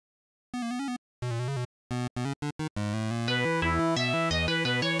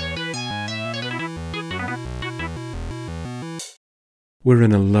We're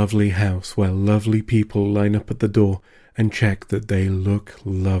in a lovely house where lovely people line up at the door and check that they look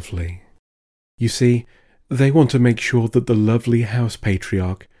lovely. You see, they want to make sure that the lovely house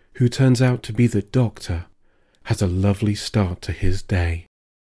patriarch, who turns out to be the doctor, has a lovely start to his day.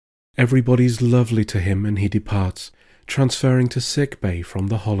 Everybody's lovely to him and he departs, transferring to sick bay from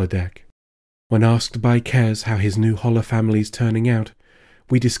the holodeck. When asked by Kez how his new holo family's turning out,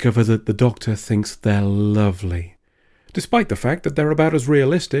 we discover that the doctor thinks they're lovely, despite the fact that they're about as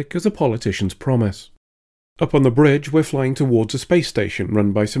realistic as a politician's promise. Up on the bridge, we're flying towards a space station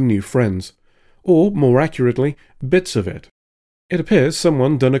run by some new friends, or, more accurately, bits of it. It appears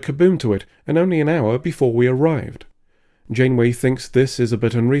someone done a kaboom to it, and only an hour before we arrived. Janeway thinks this is a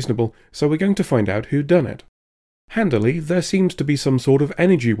bit unreasonable, so we're going to find out who done it. Handily, there seems to be some sort of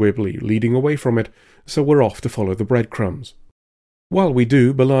energy wibbly leading away from it, so we're off to follow the breadcrumbs. While we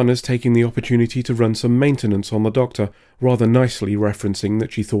do, B'Elanna's taking the opportunity to run some maintenance on the Doctor, rather nicely referencing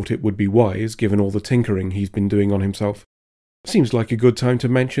that she thought it would be wise given all the tinkering he's been doing on himself. Seems like a good time to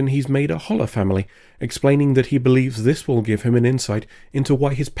mention he's made a holo family, explaining that he believes this will give him an insight into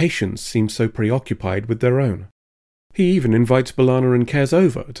why his patients seem so preoccupied with their own. He even invites B'Elanna and Kez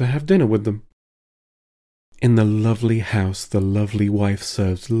over to have dinner with them. In the lovely house, the lovely wife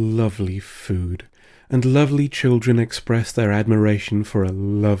serves lovely food, and lovely children express their admiration for a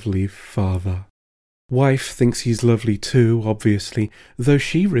lovely father. Wife thinks he's lovely too, obviously, though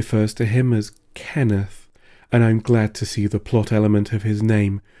she refers to him as Kenneth, and I'm glad to see the plot element of his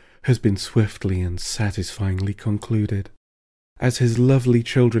name has been swiftly and satisfyingly concluded. As his lovely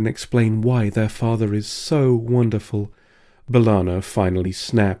children explain why their father is so wonderful, B'Elanna finally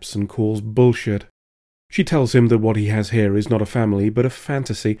snaps and calls bullshit. She tells him that what he has here is not a family but a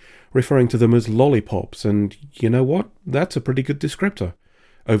fantasy, referring to them as lollipops, and you know what? That's a pretty good descriptor.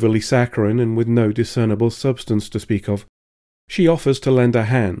 Overly saccharine and with no discernible substance to speak of. She offers to lend a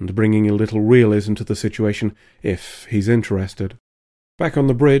hand, bringing a little realism to the situation, if he's interested. Back on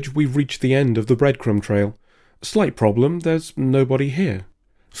the bridge, we've reached the end of the breadcrumb trail. Slight problem, there's nobody here.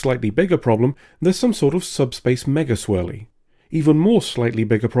 Slightly bigger problem, there's some sort of subspace mega-swirly. Even more slightly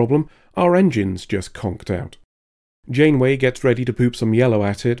bigger problem, our engine's just conked out. Janeway gets ready to poop some yellow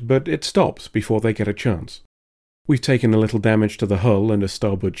at it, but it stops before they get a chance. We've taken a little damage to the hull and a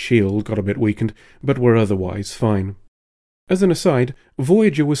starboard shield got a bit weakened, but we're otherwise fine. As an aside,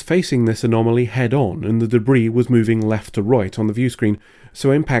 Voyager was facing this anomaly head-on and the debris was moving left to right on the view screen,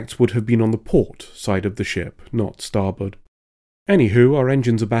 so impacts would have been on the port side of the ship, not starboard. Anywho, our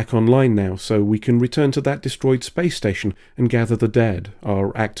engines are back online now, so we can return to that destroyed space station and gather the dead,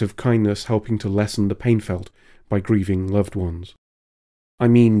 our act of kindness helping to lessen the pain felt by grieving loved ones. I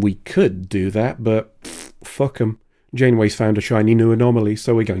mean, we could do that, but fuck 'em. Janeway's found a shiny new anomaly,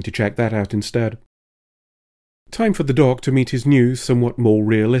 so we're going to check that out instead. Time for the Doc to meet his new, somewhat more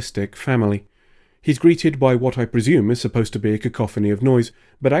realistic family. He's greeted by what I presume is supposed to be a cacophony of noise,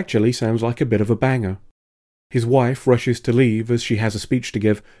 but actually sounds like a bit of a banger. His wife rushes to leave as she has a speech to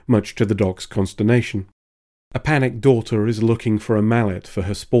give, much to the Doc's consternation. A panicked daughter is looking for a mallet for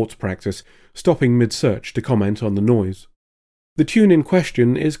her sports practice, stopping mid-search to comment on the noise. The tune in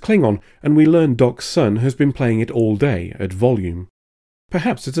question is Klingon, and we learn Doc's son has been playing it all day, at volume.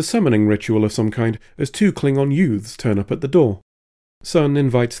 Perhaps it's a summoning ritual of some kind, as two Klingon youths turn up at the door. Son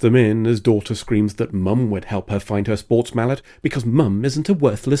invites them in as daughter screams that Mum would help her find her sports mallet because Mum isn't a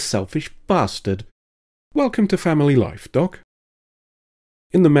worthless, selfish bastard. Welcome to family life, Doc.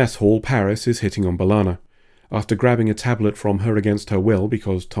 In the mess hall, Paris is hitting on B'Elanna. After grabbing a tablet from her against her will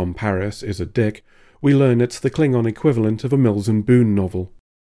because Tom Paris is a dick, we learn it's the Klingon equivalent of a Mills and Boon novel.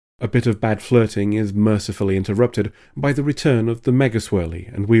 A bit of bad flirting is mercifully interrupted by the return of the Megaswirly,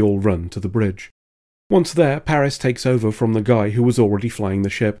 and we all run to the bridge. Once there, Paris takes over from the guy who was already flying the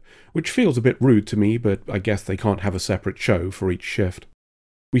ship, which feels a bit rude to me, but I guess they can't have a separate show for each shift.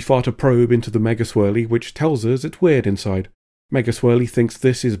 We fart a probe into the Megaswirly, which tells us it's weird inside. Megaswirly thinks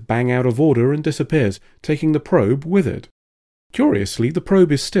this is bang out of order and disappears, taking the probe with it. Curiously, the probe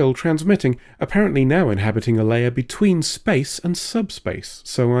is still transmitting, apparently now inhabiting a layer between space and subspace,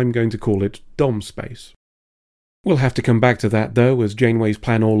 so I'm going to call it Dom space. We'll have to come back to that though, as Janeway's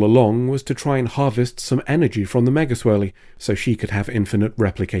plan all along was to try and harvest some energy from the Megaswirly, so she could have infinite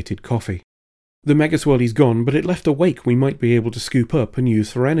replicated coffee. The Megaswirly's gone, but it left a wake we might be able to scoop up and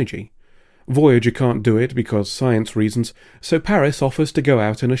use for energy. Voyager can't do it because science reasons, so Paris offers to go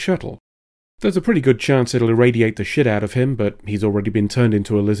out in a shuttle. There's a pretty good chance it'll irradiate the shit out of him, but he's already been turned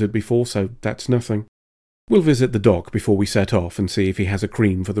into a lizard before, so that's nothing. We'll visit the Doc before we set off and see if he has a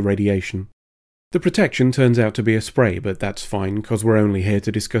cream for the radiation. The protection turns out to be a spray, but that's fine, cause we're only here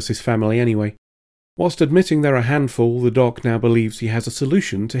to discuss his family anyway. Whilst admitting they're a handful, the doc now believes he has a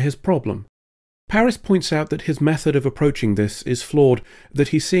solution to his problem. Paris points out that his method of approaching this is flawed, that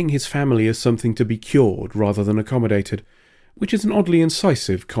he's seeing his family as something to be cured rather than accommodated, which is an oddly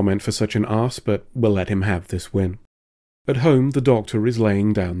incisive comment for such an arse, but we'll let him have this win. At home, the doctor is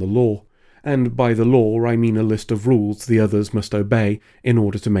laying down the law, and by the law I mean a list of rules the others must obey in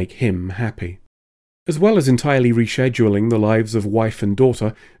order to make him happy. As well as entirely rescheduling the lives of wife and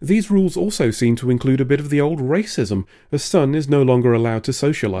daughter, these rules also seem to include a bit of the old racism, as Sun is no longer allowed to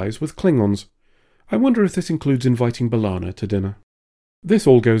socialise with Klingons. I wonder if this includes inviting B'Elanna to dinner. This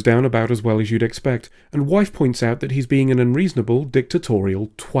all goes down about as well as you'd expect, and wife points out that he's being an unreasonable, dictatorial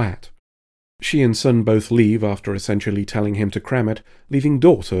twat. She and Sun both leave after essentially telling him to cram it, leaving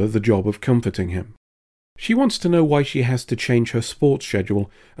daughter the job of comforting him. She wants to know why she has to change her sports schedule,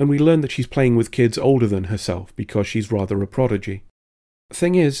 and we learn that she's playing with kids older than herself because she's rather a prodigy.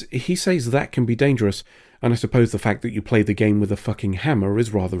 Thing is, he says that can be dangerous, and I suppose the fact that you play the game with a fucking hammer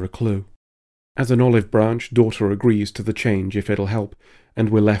is rather a clue. As an olive branch, daughter agrees to the change if it'll help, and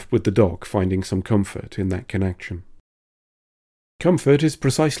we're left with the doc finding some comfort in that connection. Comfort is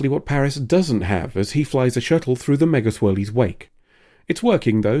precisely what Paris doesn't have as he flies a shuttle through the Megaswirly's wake. It's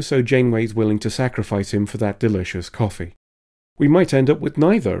working though, so Janeway's willing to sacrifice him for that delicious coffee. We might end up with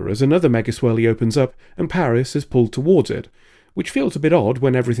neither, as another Megaswirly opens up and Paris is pulled towards it, which feels a bit odd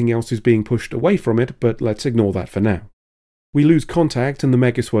when everything else is being pushed away from it, but let's ignore that for now. We lose contact and the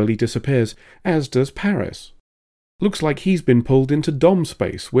Megaswirly disappears, as does Paris. Looks like he's been pulled into Dom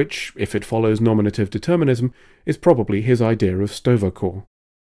space, which, if it follows nominative determinism, is probably his idea of Sto-vo-kor.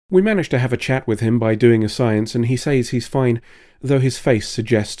 We manage to have a chat with him by doing a science, and he says he's fine, though his face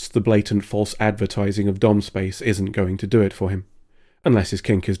suggests the blatant false advertising of Dom space isn't going to do it for him. Unless his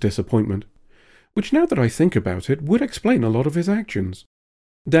kink is disappointment. Which, now that I think about it, would explain a lot of his actions.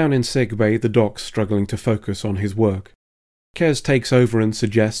 Down in sickbay, the doc's struggling to focus on his work. Kez takes over and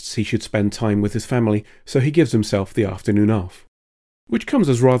suggests he should spend time with his family, so he gives himself the afternoon off. Which comes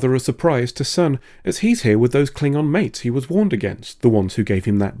as rather a surprise to Sun, as he's here with those Klingon mates he was warned against, the ones who gave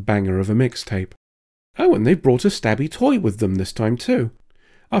him that banger of a mixtape. Oh, and they've brought a stabby toy with them this time too.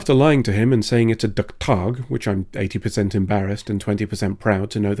 After lying to him and saying it's a duktag, which I'm 80% embarrassed and 20%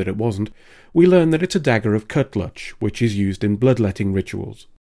 proud to know that it wasn't, we learn that it's a dagger of Kutluch, which is used in bloodletting rituals.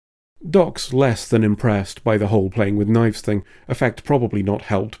 Doc's less than impressed by the whole playing with knives thing, a fact probably not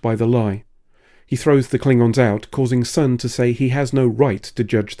helped by the lie. He throws the Klingons out, causing Sun to say he has no right to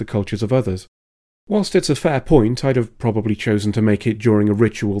judge the cultures of others. Whilst it's a fair point, I'd have probably chosen to make it during a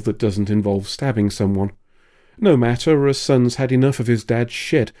ritual that doesn't involve stabbing someone. No matter, as Sun's had enough of his dad's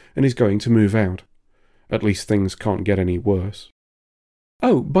shit and is going to move out. At least things can't get any worse.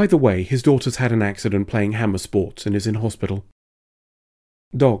 Oh, by the way, his daughter's had an accident playing hammer sports and is in hospital.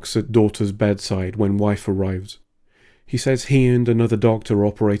 Doc's at daughter's bedside when wife arrives. He says he and another doctor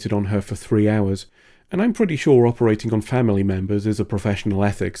operated on her for 3 hours, and I'm pretty sure operating on family members is a professional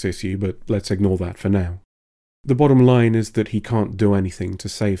ethics issue, but let's ignore that for now. The bottom line is that he can't do anything to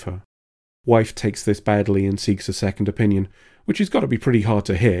save her. Wife takes this badly and seeks a second opinion, which has got to be pretty hard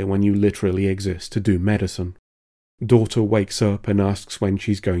to hear when you literally exist to do medicine. Daughter wakes up and asks when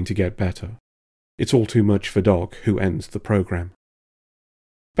she's going to get better. It's all too much for Doc, who ends the program.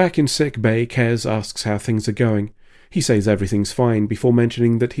 Back in sick bay, Kez asks how things are going. He says everything's fine before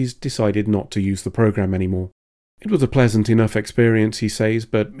mentioning that he's decided not to use the program anymore. It was a pleasant enough experience, he says,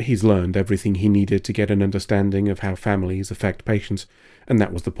 but he's learned everything he needed to get an understanding of how families affect patients, and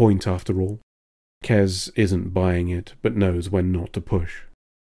that was the point after all. Kez isn't buying it, but knows when not to push.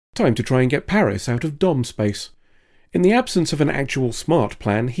 Time to try and get Paris out of Dom space. In the absence of an actual smart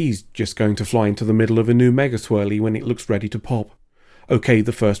plan, he's just going to fly into the middle of a new Megaswirly when it looks ready to pop. Okay,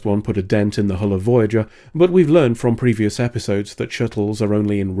 the first one put a dent in the hull of Voyager, but we've learned from previous episodes that shuttles are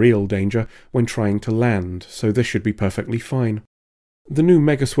only in real danger when trying to land, so this should be perfectly fine. The new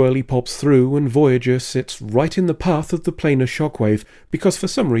Megaswirly pops through and Voyager sits right in the path of the planar shockwave because for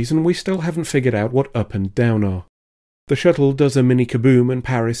some reason we still haven't figured out what up and down are. The shuttle does a mini kaboom and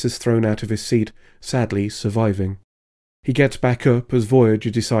Paris is thrown out of his seat, sadly surviving. He gets back up as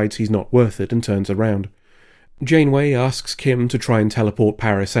Voyager decides he's not worth it and turns around. Janeway asks Kim to try and teleport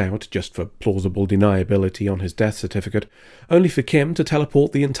Paris out, just for plausible deniability on his death certificate, only for Kim to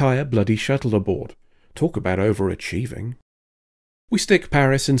teleport the entire bloody shuttle aboard. Talk about overachieving. We stick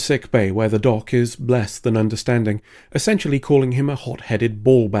Paris in sick bay where the Doc is less than understanding, essentially calling him a hot-headed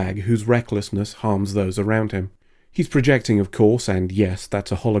ball bag whose recklessness harms those around him. He's projecting, of course, and yes,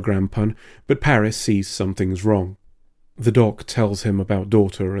 that's a hologram pun, but Paris sees something's wrong. The Doc tells him about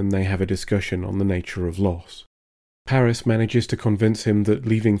daughter and they have a discussion on the nature of loss. Paris manages to convince him that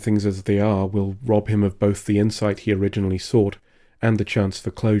leaving things as they are will rob him of both the insight he originally sought and the chance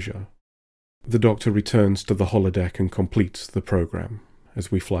for closure. The Doctor returns to the holodeck and completes the program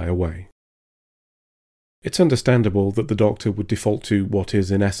as we fly away. It's understandable that the Doctor would default to what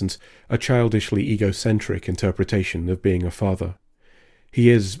is, in essence, a childishly egocentric interpretation of being a father. He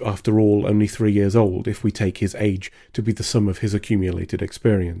is, after all, only 3 years old if we take his age to be the sum of his accumulated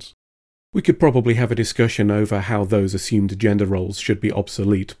experience. We could probably have a discussion over how those assumed gender roles should be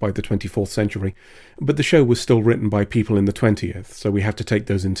obsolete by the 24th century, but the show was still written by people in the 20th, so we have to take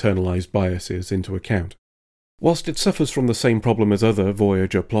those internalized biases into account. Whilst it suffers from the same problem as other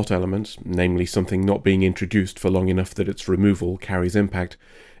Voyager plot elements, namely something not being introduced for long enough that its removal carries impact,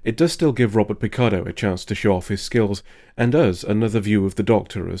 it does still give Robert Picardo a chance to show off his skills, and us another view of the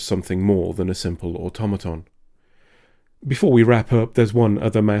Doctor as something more than a simple automaton. Before we wrap up, there's one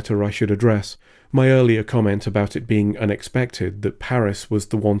other matter I should address. My earlier comment about it being unexpected that Paris was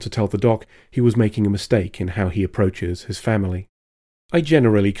the one to tell the Doc he was making a mistake in how he approaches his family. I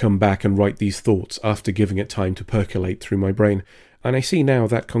generally come back and write these thoughts after giving it time to percolate through my brain, and I see now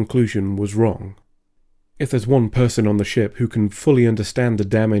that conclusion was wrong. If there's one person on the ship who can fully understand the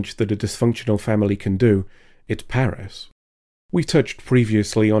damage that a dysfunctional family can do, it's Paris. We touched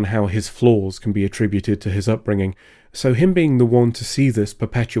previously on how his flaws can be attributed to his upbringing, so him being the one to see this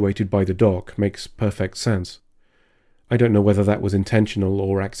perpetuated by the Doc makes perfect sense. I don't know whether that was intentional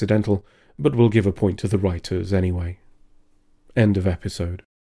or accidental, but we'll give a point to the writers anyway. End of episode.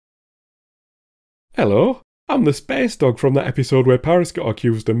 Hello, I'm the space dog from that episode where Paris got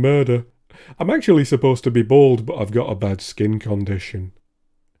accused of murder. I'm actually supposed to be bald, but I've got a bad skin condition.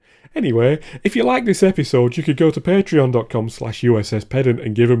 Anyway, if you like this episode, you could go to patreon.com/USSpedant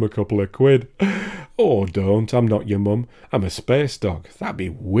and give him a couple of quid. Oh, don't, I'm not your mum. I'm a space dog. That'd be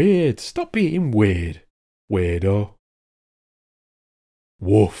weird. Stop being weird. Weirdo.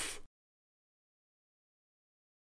 Woof.